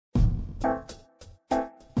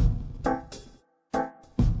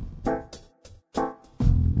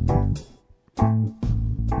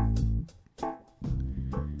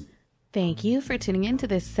Thank you for tuning in to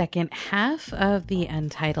this second half of the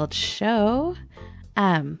Untitled Show.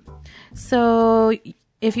 So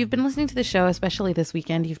if you've been listening to the show, especially this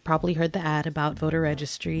weekend, you've probably heard the ad about voter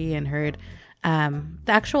registry and heard the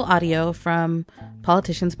actual audio from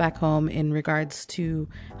politicians back home in regards to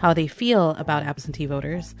how they feel about absentee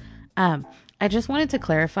voters. I just wanted to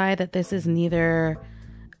clarify that this is neither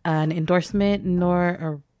an endorsement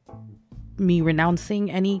nor me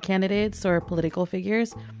renouncing any candidates or political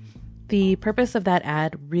figures. The purpose of that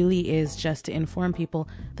ad really is just to inform people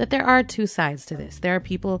that there are two sides to this. There are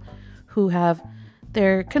people who have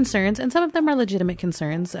their concerns, and some of them are legitimate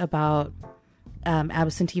concerns about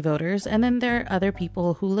absentee voters. And then there are other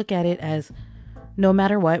people who look at it as, no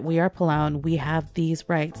matter what, we are Palauan, we have these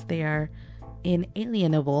rights. They are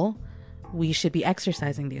inalienable. We should be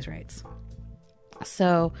exercising these rights.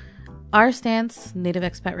 So our stance, Native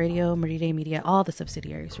Expat Radio, Meride Media, all the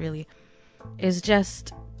subsidiaries really, is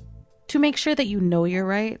just to make sure that you know your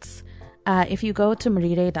rights. If you go to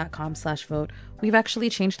meride.com/vote, we've actually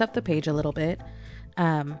changed up the page a little bit.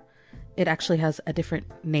 It actually has a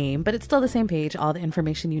different name, but it's still the same page. All the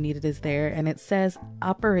information you needed is there, and it says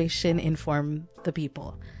Operation Inform the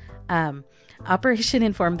People. Operation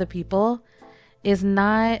Inform the People is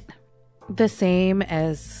not the same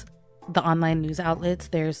as the online news outlets.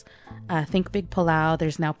 There's Think Big Palau,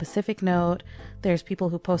 there's now Pacific Note, there's people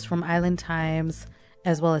who post from Island Times,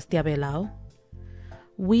 as well as Tiabelao.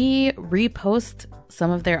 We repost some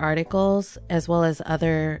of their articles as well as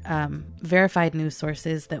other verified news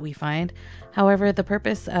sources that we find. However, the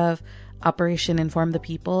purpose of Operation Inform the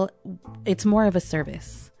People, it's more of a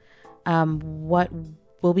service. What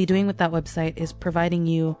we'll be doing with that website is providing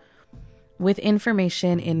you with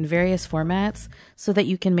information in various formats so that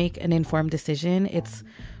you can make an informed decision.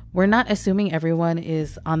 We're not assuming everyone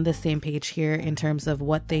is on the same page here in terms of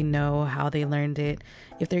what they know, how they learned it,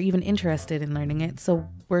 if they're even interested in learning it. So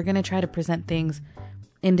we're going to try to present things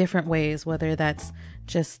in different ways, whether that's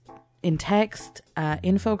just in text,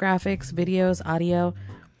 infographics, videos, audio.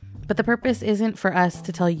 But the purpose isn't for us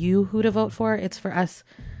to tell you who to vote for. It's for us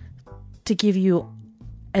to give you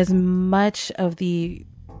as much of the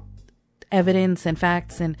evidence and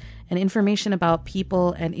facts and information about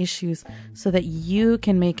people and issues so that you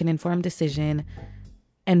can make an informed decision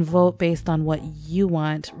and vote based on what you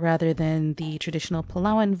want, rather than the traditional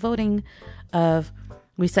Palauan voting of,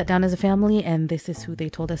 we sat down as a family and this is who they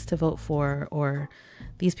told us to vote for, or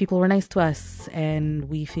these people were nice to us and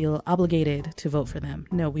we feel obligated to vote for them.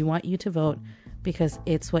 No, we want you to vote because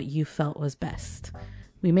it's what you felt was best.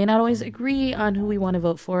 We may not always agree on who we want to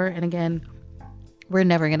vote for, and again, we're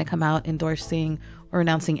never going to come out endorsing or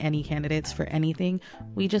announcing any candidates for anything.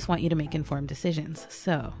 We just want you to make informed decisions.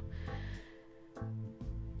 So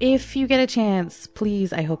if you get a chance,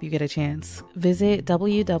 please, I hope you get a chance, visit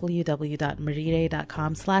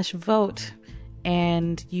www.meride.com/vote,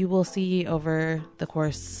 and you will see over the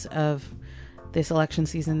course of this election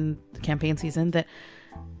season, campaign season, that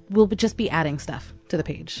we'll just be adding stuff to the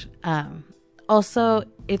page. Also,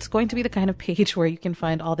 it's going to be the kind of page where you can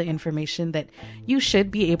find all the information that you should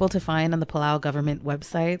be able to find on the Palau government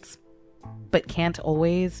websites, but can't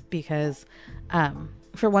always because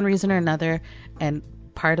for one reason or another, and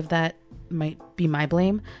part of that might be my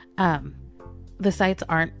blame, the sites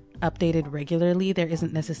aren't updated regularly. There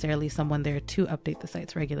isn't necessarily someone there to update the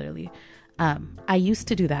sites regularly. I used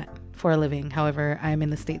to do that for a living. However, I'm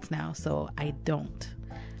in the States now, so I don't.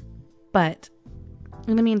 But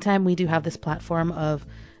in the meantime, we do have this platform of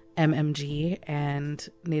MMG and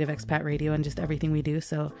Native Expat Radio and just everything we do.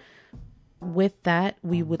 So with that,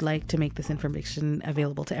 we would like to make this information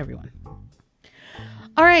available to everyone.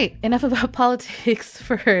 All right, enough about politics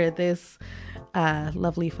for this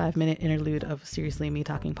lovely 5-minute interlude of seriously me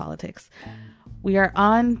talking politics. We are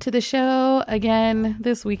on to the show again.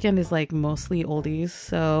 This weekend is like mostly oldies.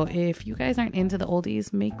 So if you guys aren't into the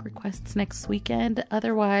oldies, make requests next weekend.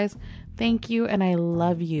 Otherwise, thank you and I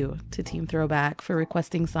love you to Team Throwback for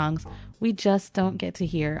requesting songs we just don't get to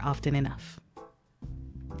hear often enough.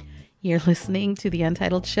 You're listening to The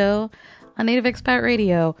Untitled Show on Native Expat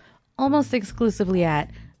Radio, almost exclusively at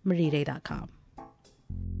meride.com.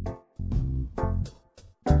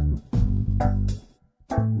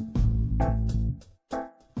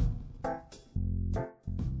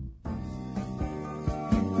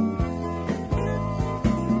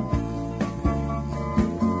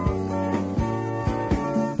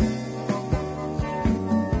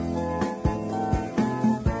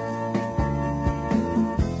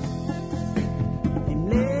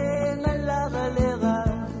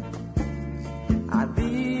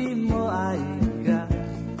 Adi mo ay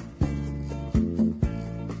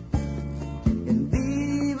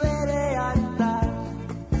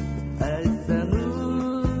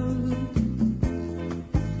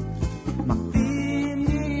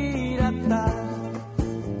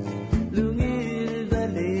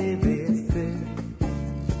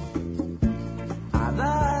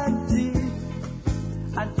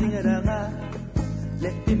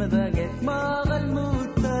Letti madaget magal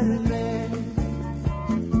mutarne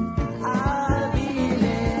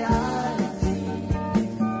Abile arti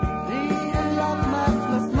Rida lamak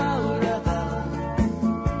mas maulaga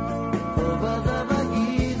Obada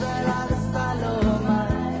bagida rada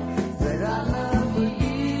salomay Sarana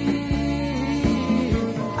bugi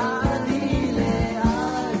Abile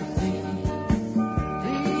arti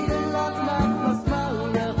Rida lamak mas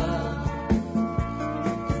maulaga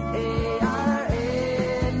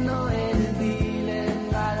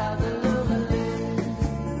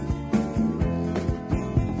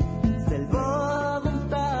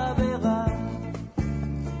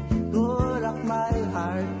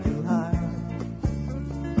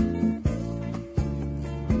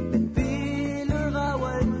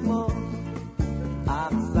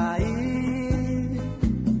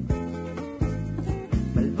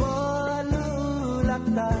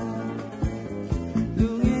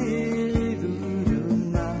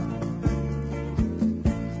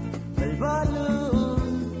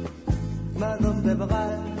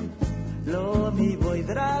Lo mi voy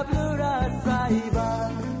drablu saiba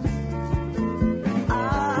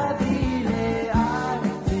Adile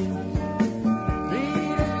arti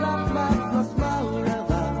Rida lamak mas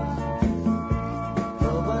maulaga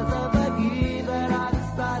Obada bagida rak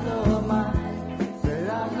saloma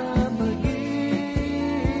Sarana bugi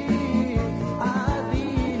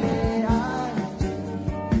Adile arti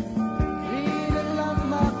Rida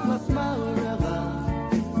lamak mas maulaga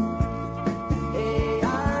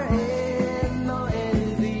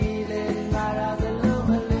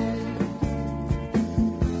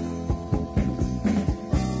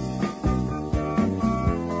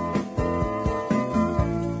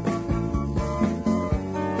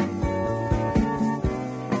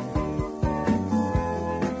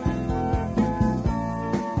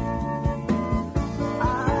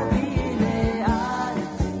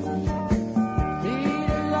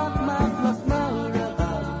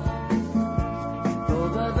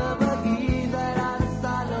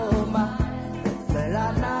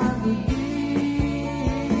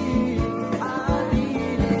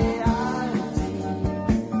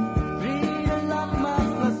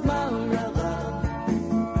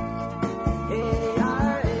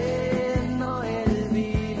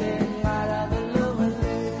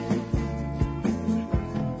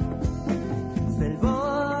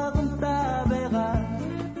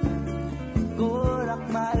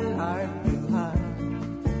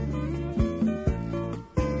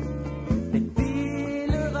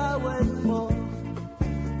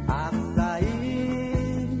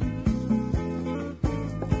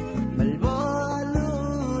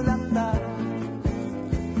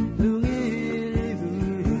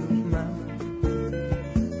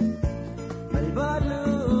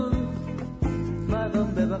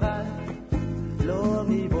Lo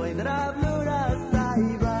mi voy drablu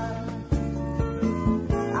saiba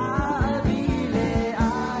Abile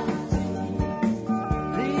arti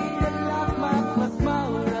Rida lamak mas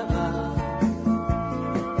maulaga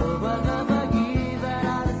Obada bagida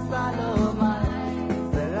rada salomay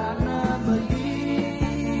Sarana bugi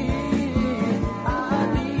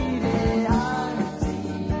Abile arti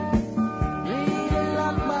Rida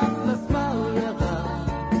lamak mas maulaga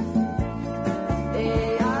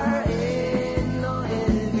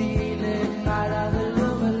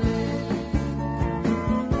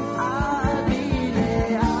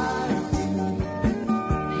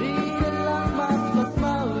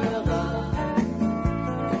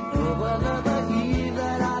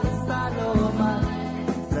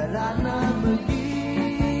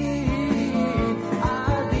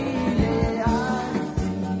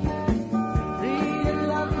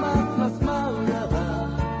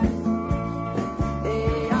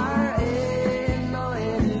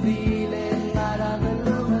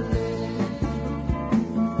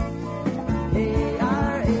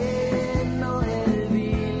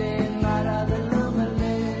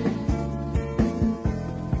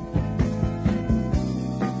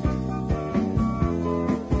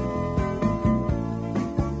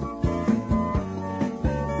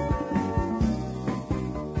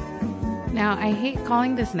Now, I hate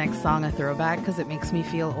calling this next song a throwback because it makes me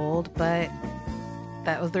feel old, but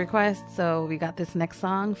that was the request, so we got this next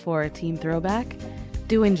song for Team Throwback.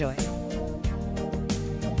 Do enjoy.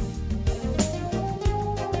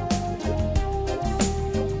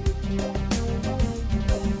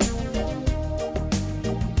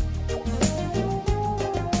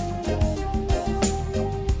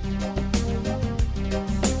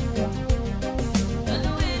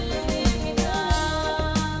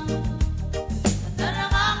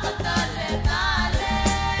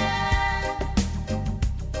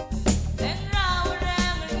 Round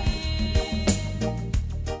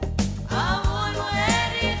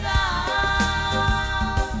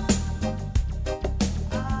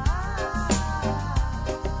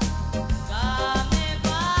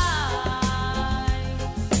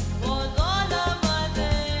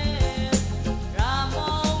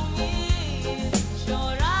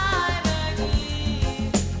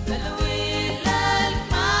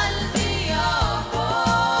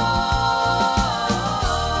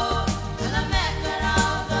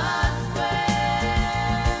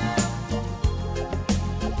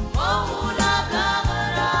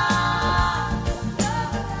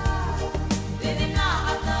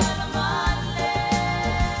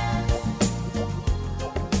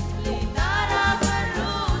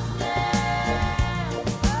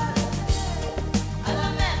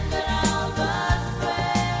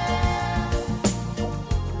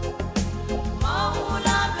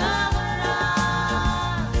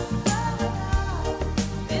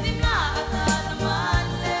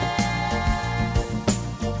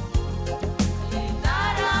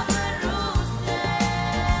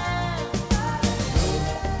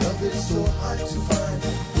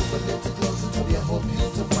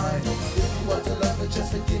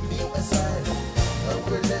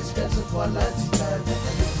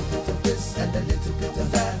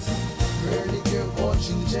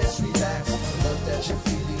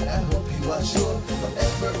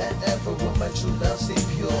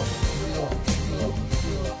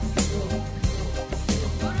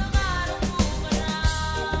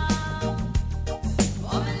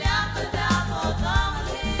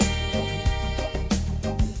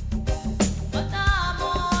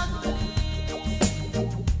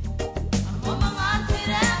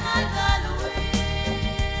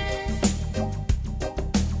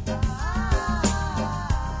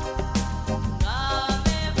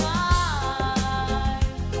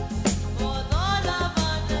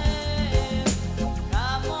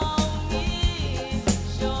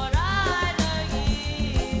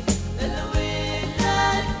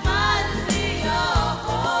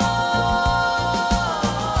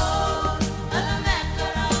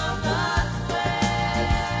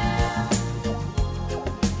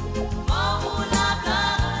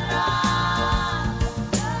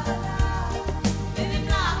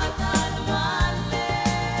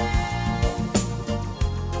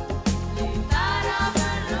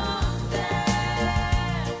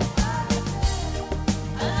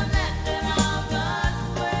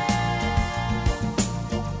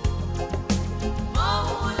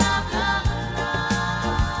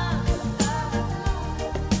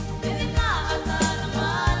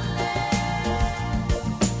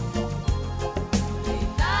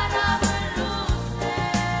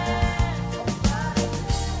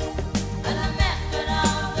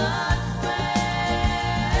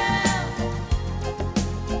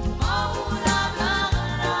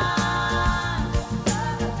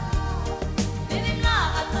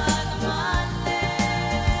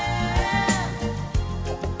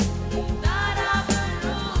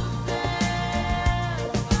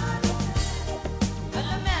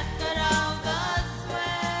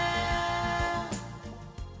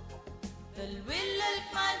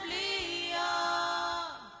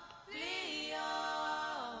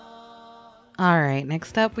All right,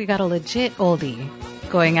 next up, we got a legit oldie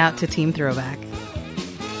going out to Team Throwback.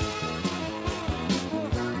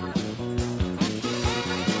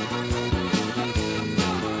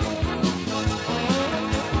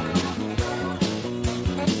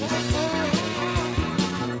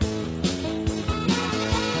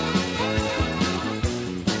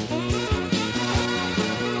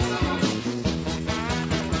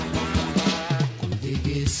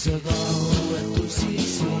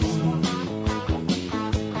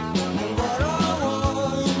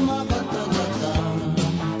 Barong, magatagata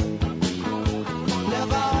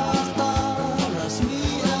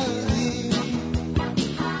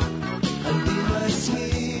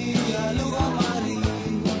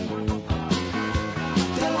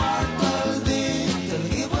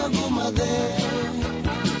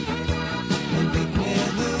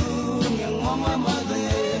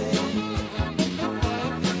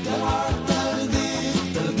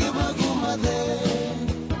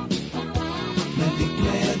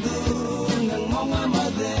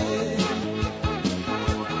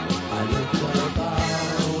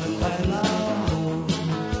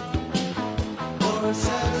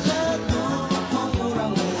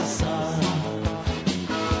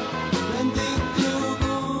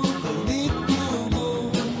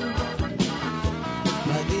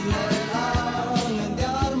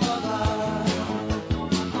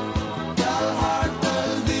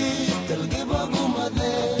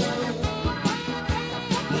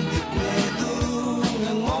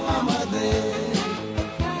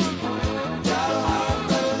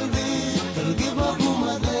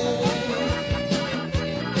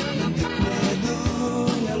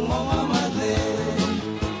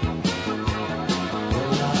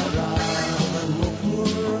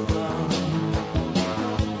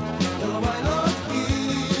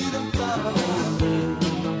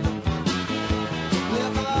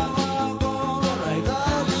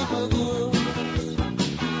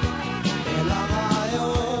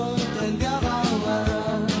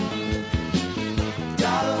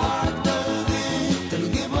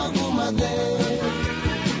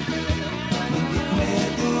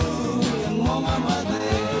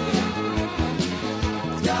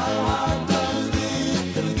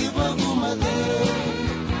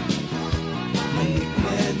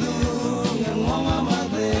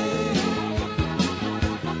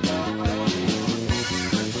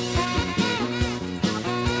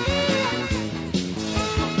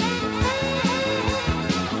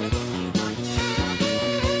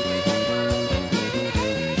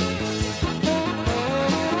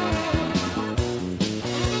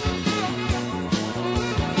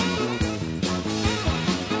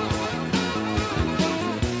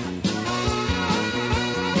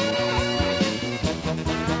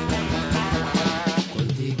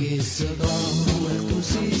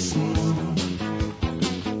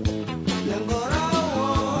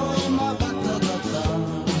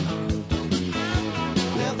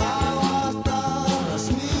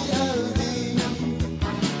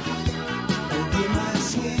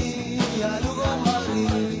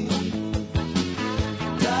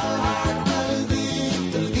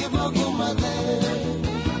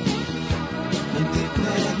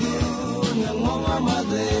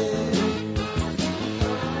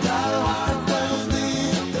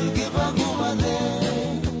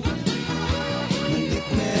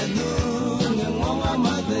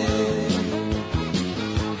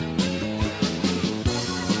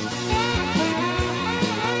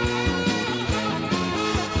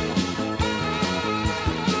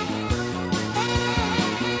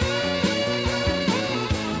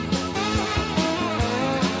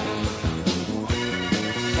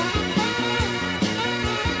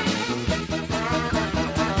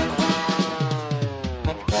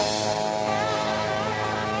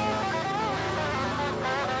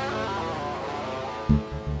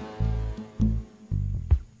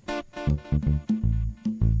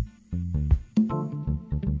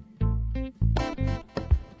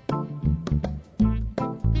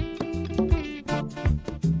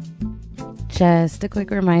Just a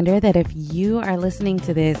quick reminder that if you are listening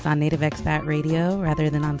to this on Native Expat Radio rather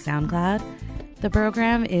than on SoundCloud, the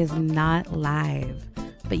program is not live,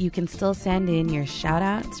 but you can still send in your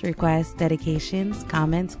shout-outs, requests, dedications,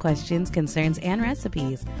 comments, questions, concerns, and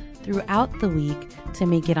recipes throughout the week to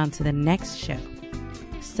make it onto the next show.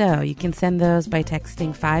 So you can send those by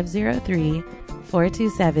texting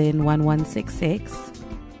 503-427-1166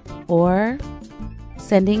 or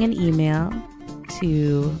sending an email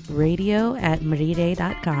to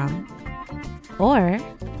radio@marire.com or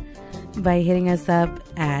by hitting us up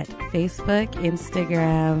at Facebook,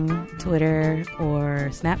 Instagram, Twitter, or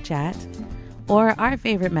Snapchat, or our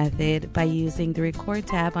favorite method by using the record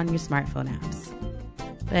tab on your smartphone apps.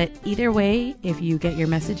 But either way, if you get your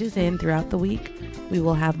messages in throughout the week, we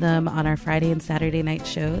will have them on our Friday and Saturday night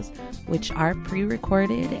shows, which are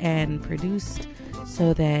pre-recorded and produced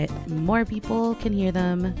so that more people can hear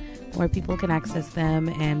them, more people can access them,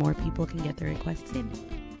 and more people can get their requests in.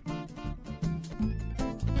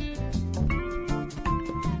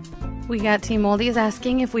 We got Team Oldies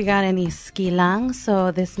asking if we got any skilang,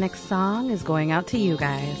 so this next song is going out to you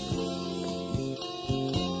guys.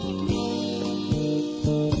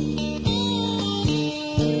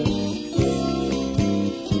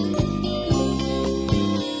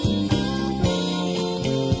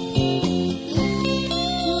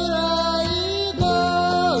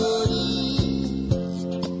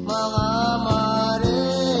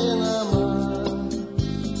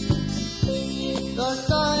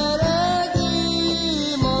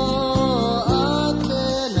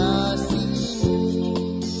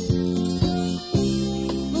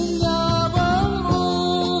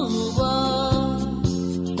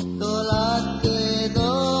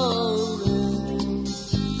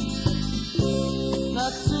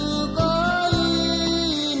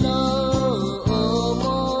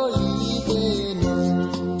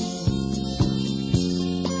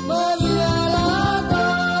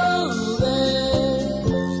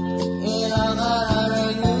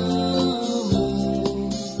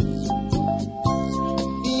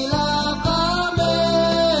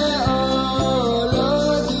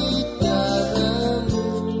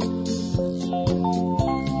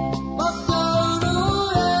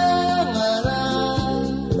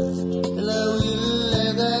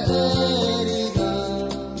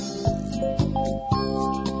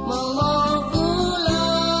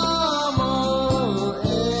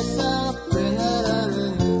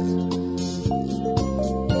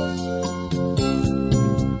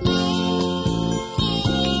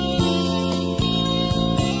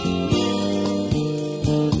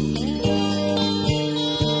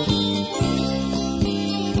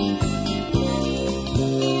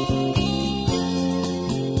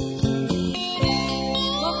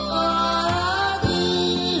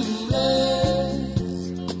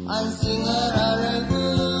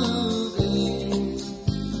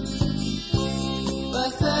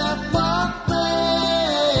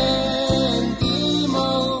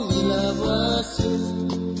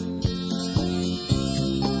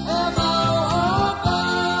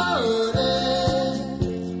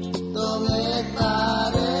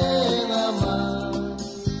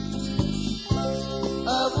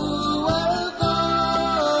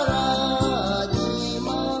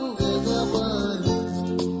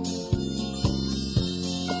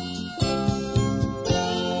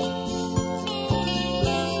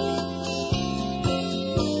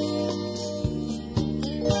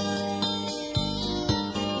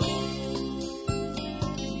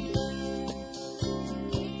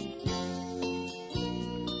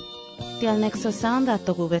 Tial nexo sound at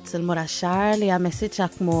the Gubetzel Morashar, Lia message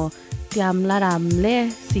akmo Tiam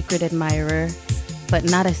Laramle, secret admirer, but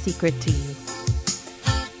not a secret to you.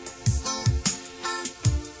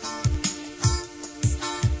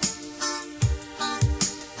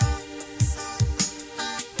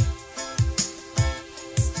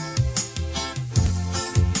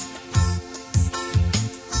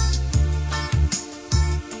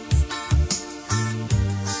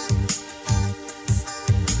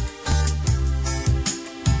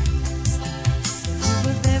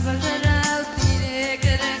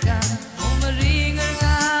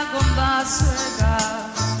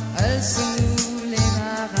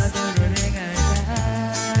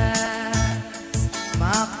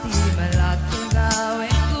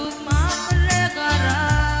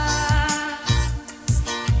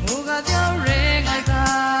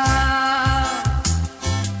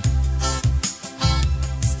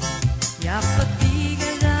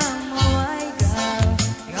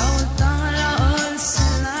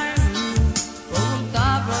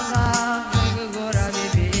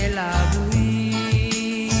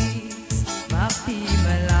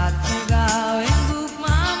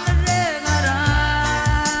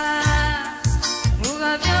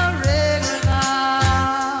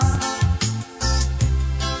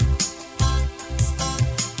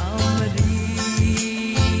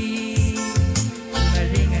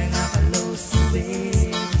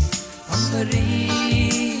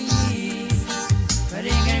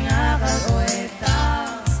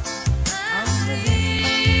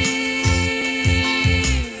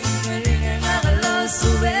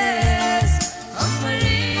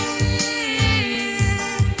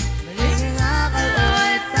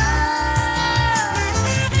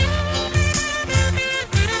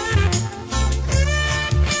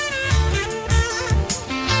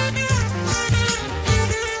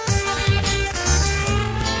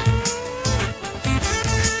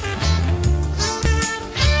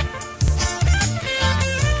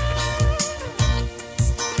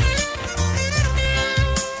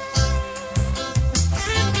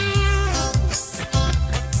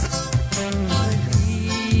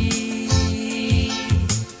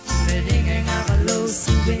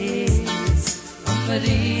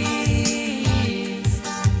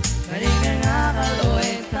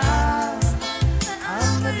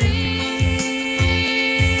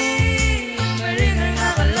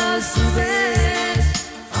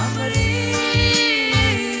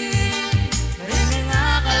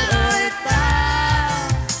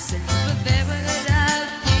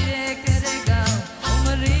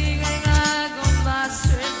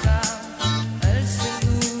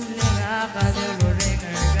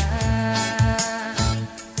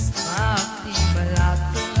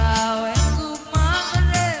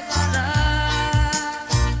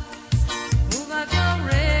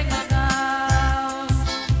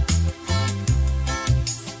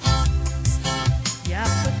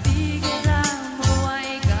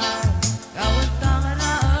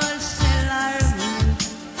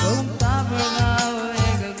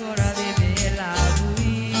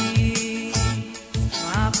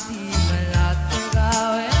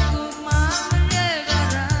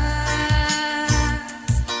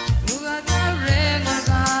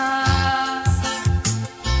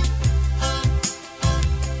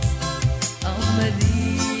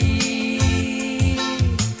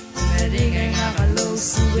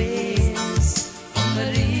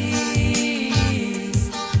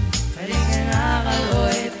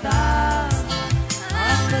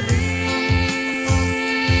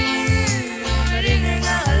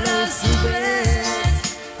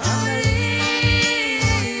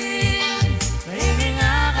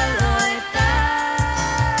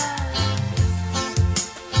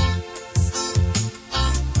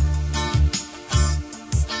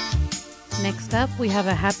 Next up, we have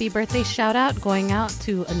a happy birthday shout out going out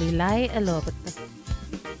to Alilay Elobet.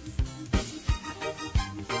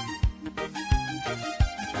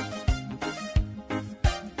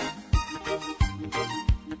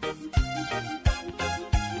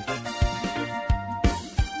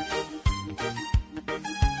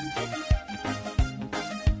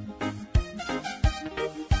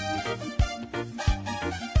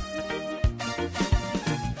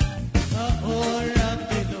 Ahora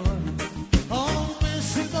te lo, oh, me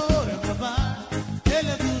siento reclamar el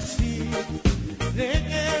aduci.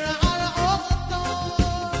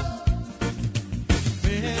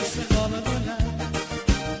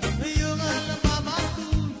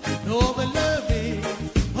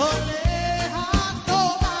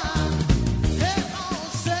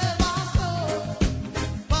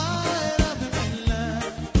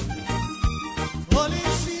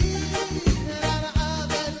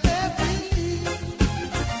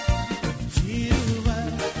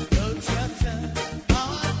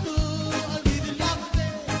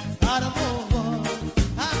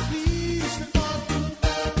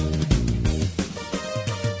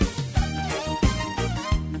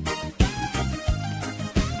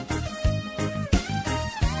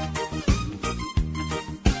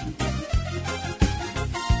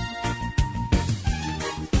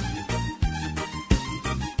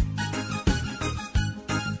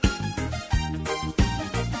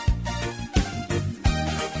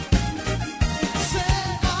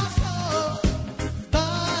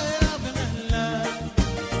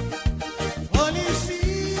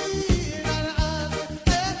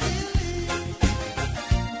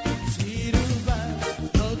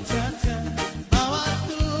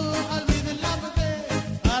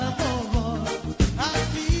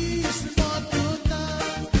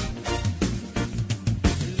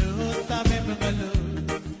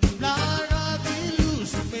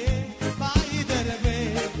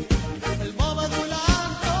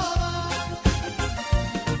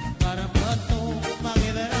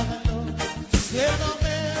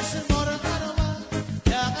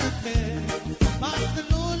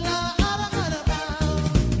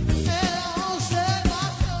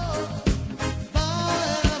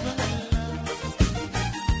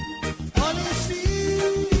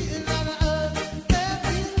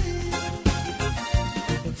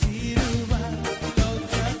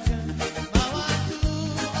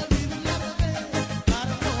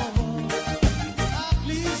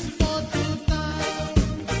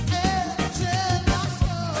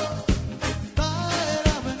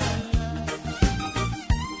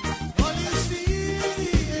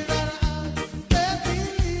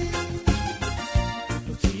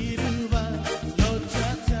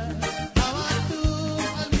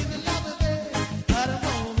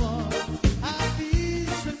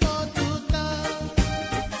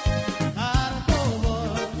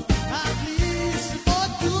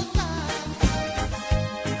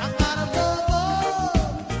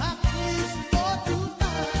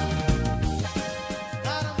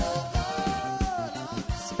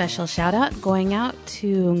 Special shout out going out to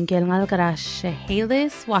Ngelngal Garash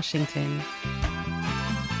Halis, Washington.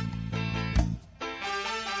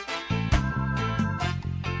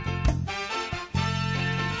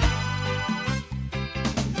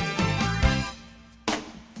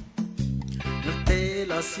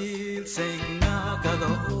 Sil sing na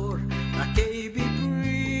kador na KB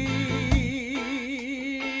Bridge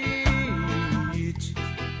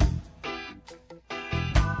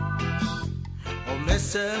O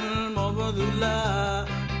mesel mobadula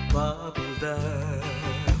babuda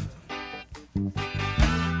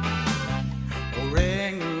O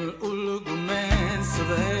reng ulugumen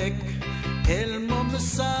sabek el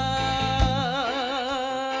momesar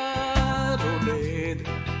oled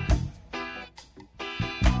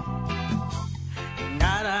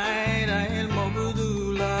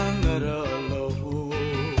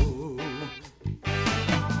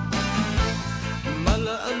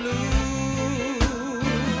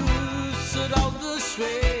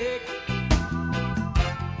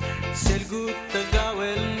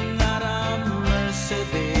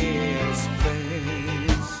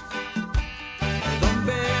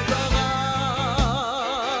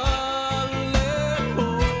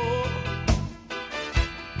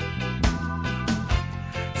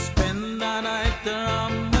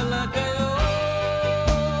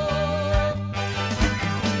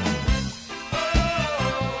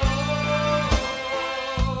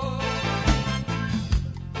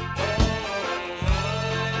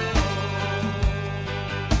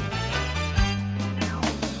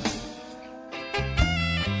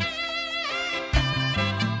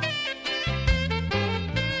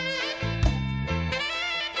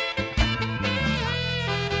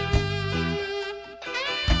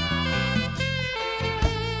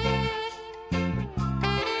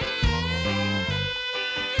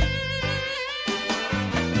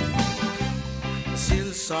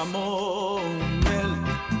Samuel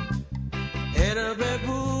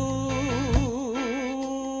Erbebu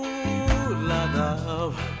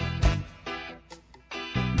Ladav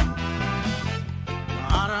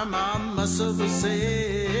Aramam Masavasevak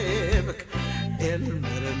El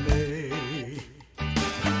Mereme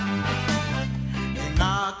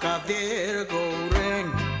Inaka Virgo